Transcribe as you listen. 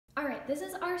This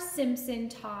is our Simpson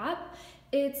top.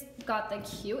 It's got the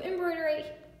cute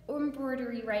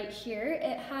embroidery right here.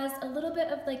 It has a little bit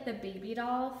of like the baby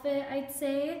doll fit, I'd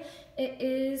say. It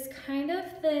is kind of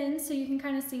thin, so you can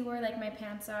kind of see where like my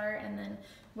pants are and then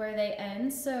where they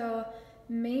end. So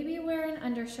maybe wear an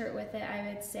undershirt with it,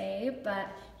 I would say, but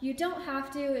you don't have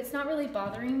to. It's not really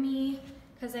bothering me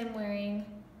because I'm wearing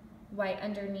white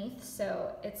underneath,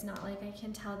 so it's not like I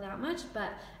can tell that much,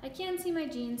 but I can see my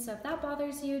jeans, so if that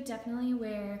bothers you, definitely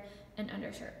wear an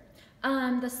undershirt.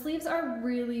 The sleeves are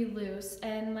really loose,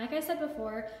 and like I said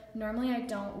before, normally I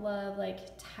don't love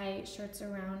like tight shirts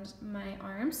around my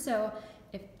arms, so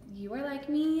if you are like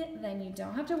me, then you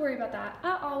don't have to worry about that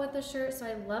at all with the shirt, so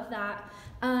I love that.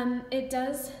 It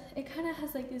kind of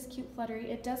has like this cute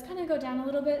fluttery. It does kind of go down a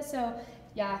little bit, so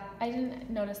yeah, I didn't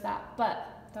notice that,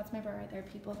 but that's my bra right there,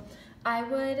 people. I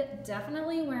would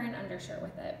definitely wear an undershirt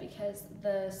with it because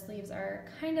the sleeves are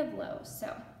kind of low,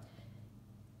 so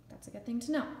that's a good thing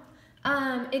to know.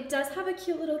 It does have a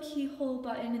cute little keyhole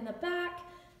button in the back,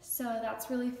 so that's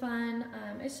really fun.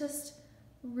 It's just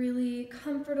really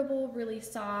comfortable, really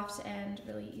soft, and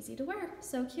really easy to wear.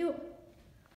 So cute.